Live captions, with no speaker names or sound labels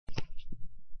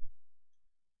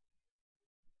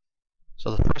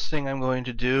So the first thing I'm going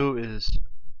to do is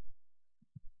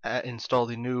install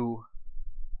the new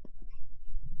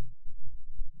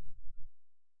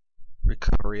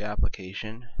recovery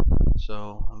application.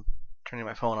 So I'm turning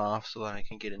my phone off so that I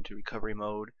can get into recovery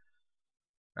mode.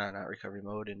 Not recovery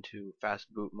mode, into fast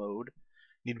boot mode.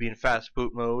 You need to be in fast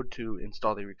boot mode to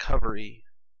install the recovery,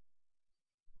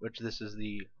 which this is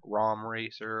the Rom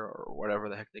Racer or whatever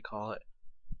the heck they call it.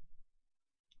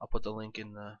 I'll put the link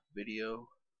in the video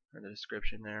or the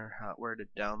description there, where to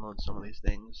download some of these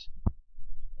things.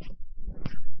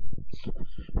 So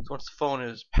once the phone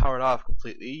is powered off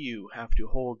completely, you have to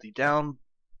hold the down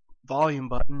volume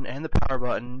button and the power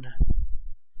button.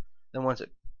 Then once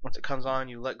it comes on,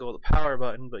 you let go of the power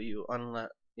button, but you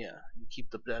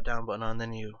keep the down button on.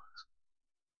 Then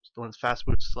once fast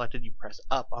boot is selected, you press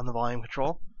up on the volume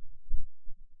control.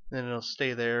 Then it'll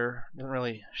stay there. It doesn't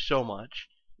really show much.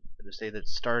 It'll say that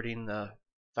it's starting the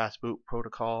fast boot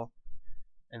protocol,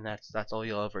 and that's all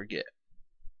you'll ever get.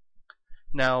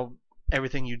 Now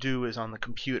everything you do is on the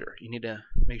computer. You need to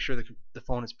make sure the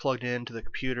phone is plugged into the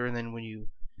computer, and then when you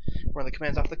run the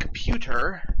commands off the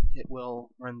computer, it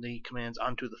will run the commands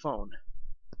onto the phone.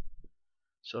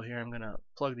 So here I'm going to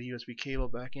plug the USB cable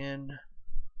back in.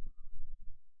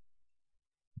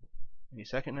 Any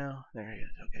second now. There it is.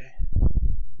 Okay.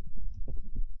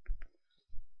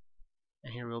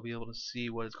 And here we'll be able to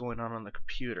see what is going on the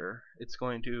computer. It's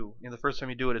going to, the first time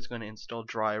you do it, it's going to install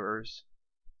drivers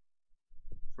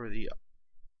for the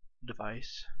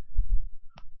device.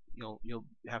 You'll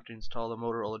have to install the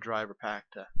Motorola driver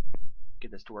pack to get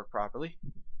this to work properly.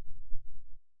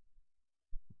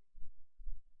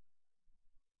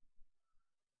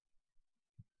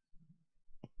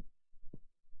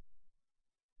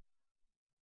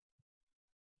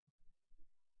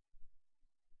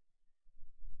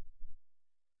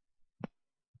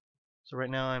 So right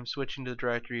now I'm switching to the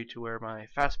directory to where my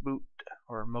fast boot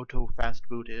or Moto fast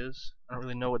boot is. I don't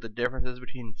really know what the difference is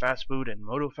between fast boot and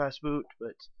Moto fast boot,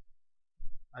 but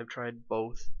I've tried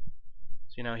both.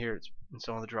 So now here it's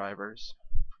installing the drivers.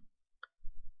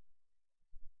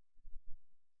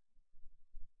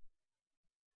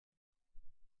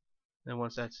 Then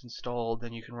once that's installed,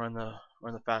 then you can run the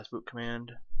fast boot command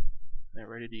and they're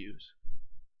ready to use.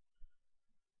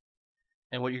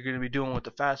 And what you're going to be doing with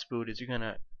the fast boot is you're going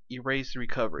to erase the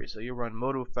recovery. So you run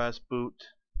Moto fast boot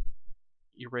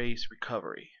erase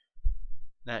recovery.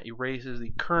 That erases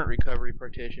the current recovery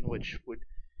partition, which would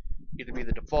either be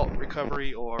the default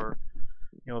recovery, or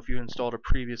if you installed a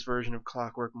previous version of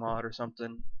Clockwork Mod or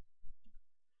something.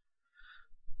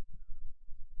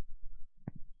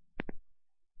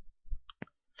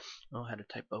 Oh, I had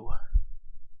a typo.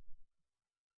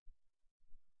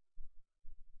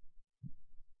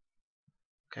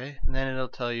 Okay, and then it'll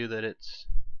tell you that it's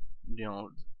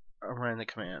ran the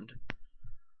command.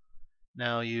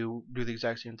 Now you do the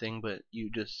exact same thing, but you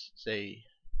just say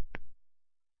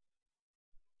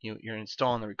you're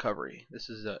installing the recovery. This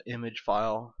is an image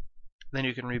file. Then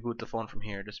you can reboot the phone from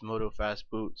here. Just Moto fast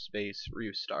boot space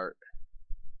restart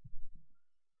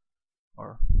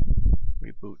or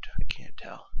reboot. I can't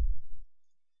tell.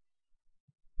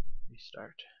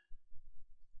 Restart.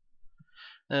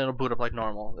 And it'll boot up like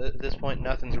normal. At this point,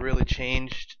 nothing's really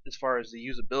changed as far as the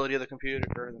usability of the computer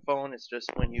or the phone. It's just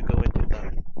when you go into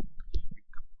the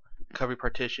recovery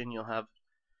partition, you'll have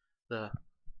the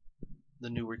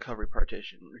new recovery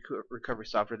partition, recovery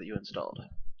software that you installed.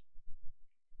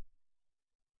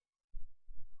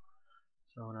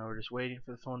 So now we're just waiting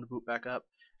for the phone to boot back up.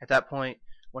 At that point,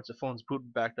 once the phone's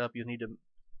booted back up, you'll need to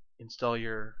install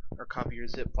or copy your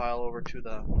zip file over to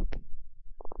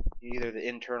either the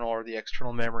internal or the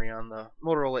external memory on the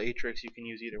Motorola Atrix. You can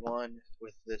use either one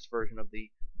with this version of the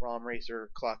Rom Racer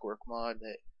Clockwork Mod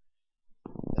that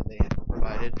they had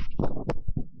provided.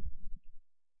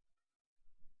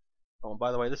 Oh,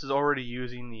 by the way, this is already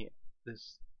using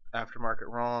this aftermarket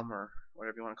ROM, or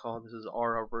whatever you want to call it. This is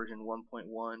RR version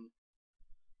 1.1.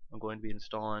 I'm going to be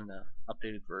installing an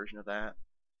updated version of that.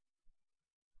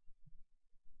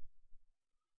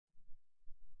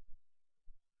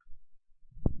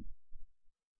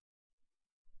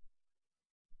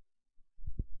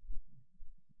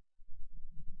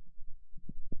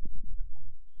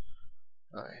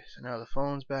 Alright, so now the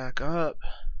phone's back up.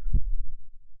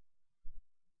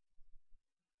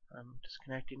 I'm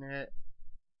disconnecting it.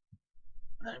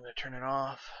 I'm going to turn it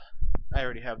off. I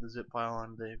already have the zip file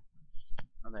on the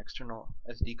external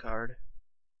SD card.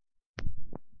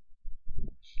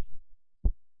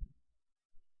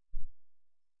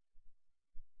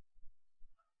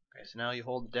 Okay, so now you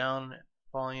hold down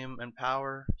volume and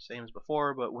power, same as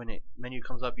before, but when menu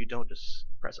comes up, you don't just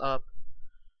press up.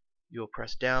 You'll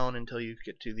press down until you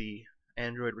get to the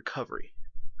Android recovery.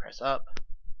 Press up,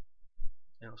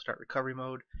 and it'll start recovery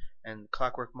mode, and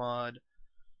Clockwork mod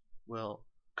will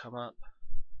come up,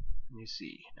 and you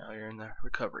see now you're in the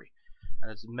recovery. And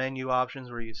there's menu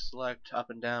options where you select up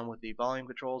and down with the volume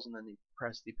controls, and then you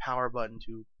press the power button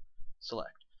to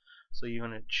select. So you're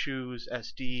going to choose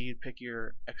SD, pick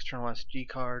your external SD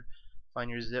card,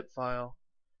 find your zip file,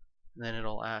 and then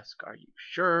it'll ask, are you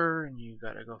sure? And you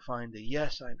gotta go find the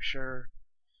yes, I'm sure,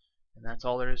 and that's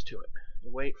all there is to it.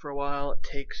 You wait for a while. It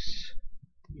takes,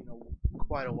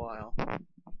 quite a while,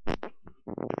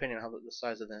 depending on how the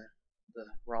size of the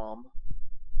ROM.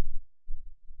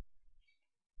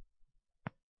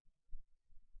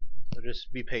 So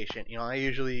just be patient. I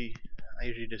usually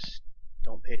just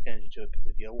don't pay attention to it, because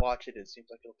if you watch it, it seems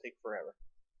like it'll take forever.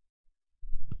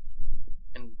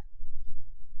 And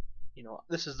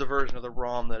this is the version of the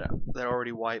ROM that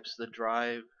already wipes the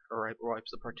drive, or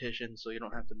wipes the partition, so you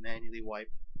don't have to manually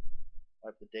wipe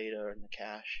the data and the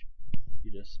cache.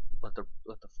 You just let the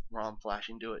ROM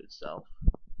flashing do it itself.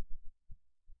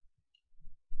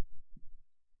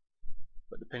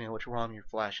 But depending on which ROM you're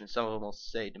flashing, some of them will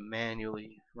say to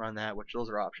manually run that, which those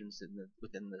are options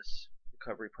within this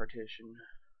recovery partition.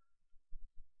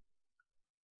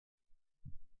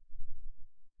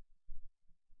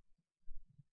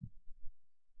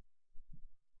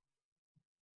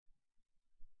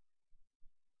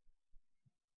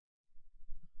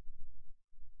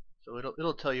 So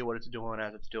it'll tell you what it's doing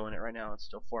as it's doing it. Right now it's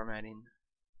still formatting.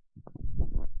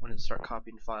 When it starts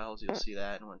copying files, you'll see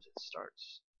that, and once it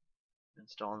starts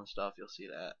installing the stuff, you'll see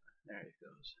that. There it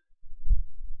goes.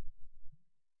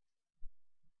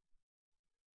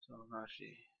 So I'm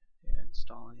actually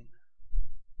installing.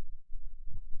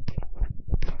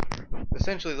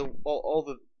 Essentially,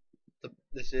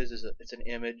 this is it's an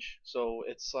image. So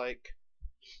it's like,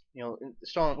 when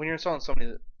you're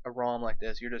installing a ROM like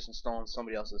this, you're just installing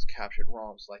somebody else's captured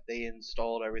ROMs. Like, they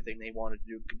installed everything they wanted to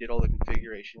do, did all the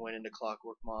configuration, went into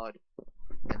Clockwork mod,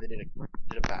 and they did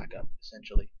a backup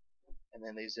essentially, and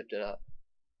then they zipped it up.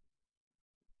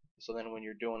 So then when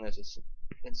you're doing this, it's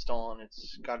installing.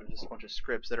 It's got just a bunch of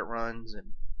scripts that it runs,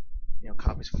 and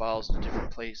copies files to different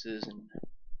places, and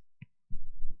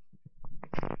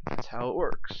that's how it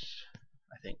works,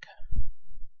 I think.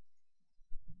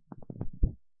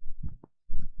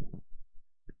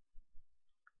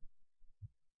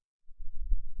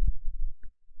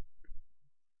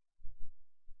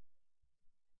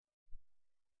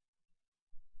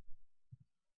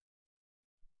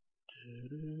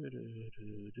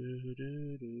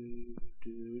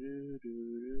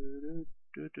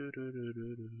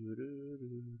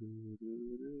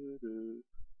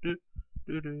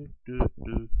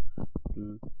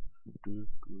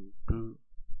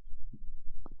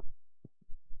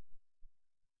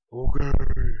 Okay,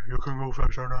 you can go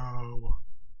faster now.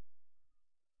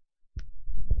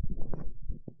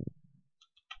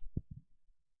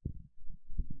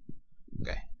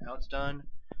 Okay, now it's done.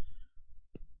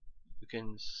 You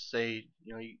can say,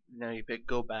 now you pick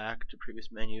go back to previous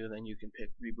menu, then you can pick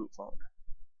reboot phone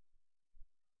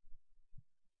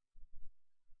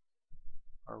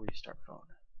or restart phone.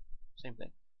 Same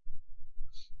thing.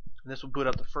 And this will boot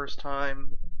up the first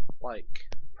time,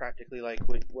 practically like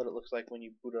what it looks like when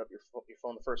you boot up your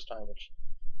phone the first time, which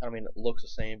I don't mean it looks the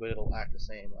same, but it'll act the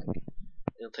same. Like,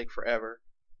 it'll take forever.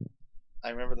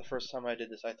 I remember the first time I did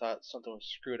this, I thought something was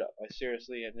screwed up. I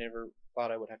never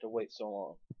thought I would have to wait so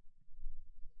long.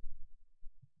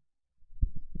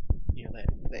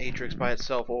 The Atrix by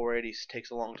itself already takes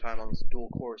a long time on this dual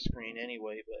core screen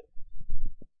anyway, but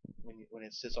when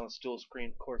it sits on this dual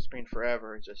core screen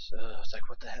forever, it's just it's like,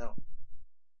 what the hell?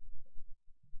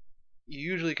 You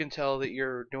usually can tell that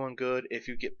you're doing good if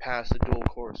you get past the dual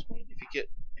core screen. If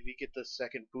you get the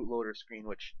second bootloader screen,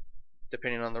 which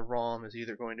depending on the ROM is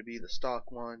either going to be the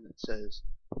stock one that says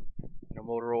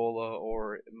Motorola,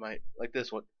 or it might, like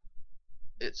this one.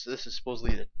 This is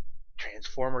supposedly the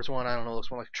Transformers one. I don't know. It looks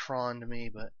more like Tron to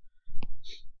me, but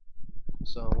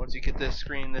so once you get this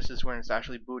screen, this is when it's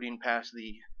actually booting past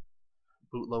the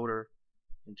bootloader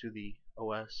into the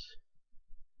OS.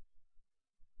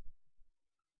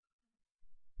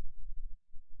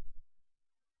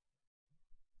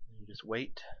 You just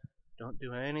wait. Don't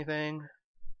do anything.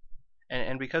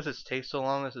 And because it takes so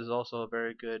long, this is also a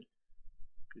very good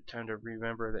time to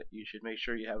remember that you should make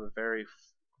sure you have a very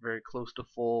close to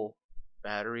full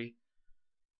battery.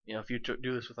 If you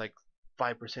do this with like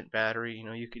 5% battery,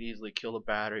 you could easily kill the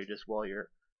battery just while you're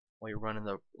running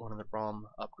the ROM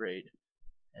upgrade.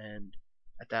 And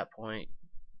at that point,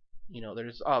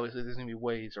 there's gonna be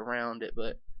ways around it,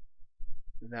 but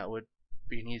that would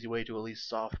be an easy way to at least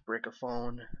soft brick a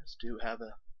phone is to have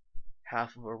a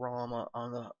half of a ROM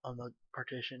on the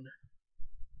partition.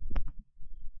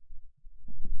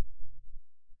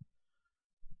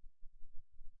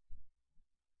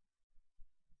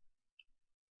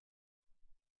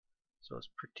 So it's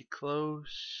pretty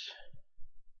close.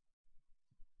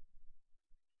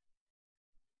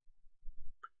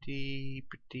 Pretty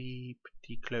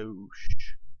close.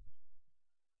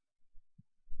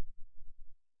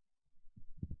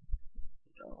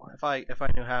 If I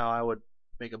knew how, I would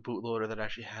make a bootloader that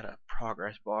actually had a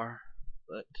progress bar,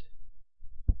 but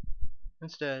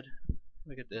instead,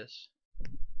 look at this.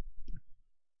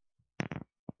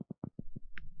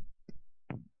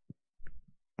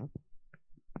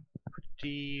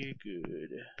 Pretty good.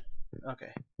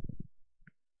 Okay.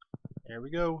 There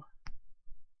we go.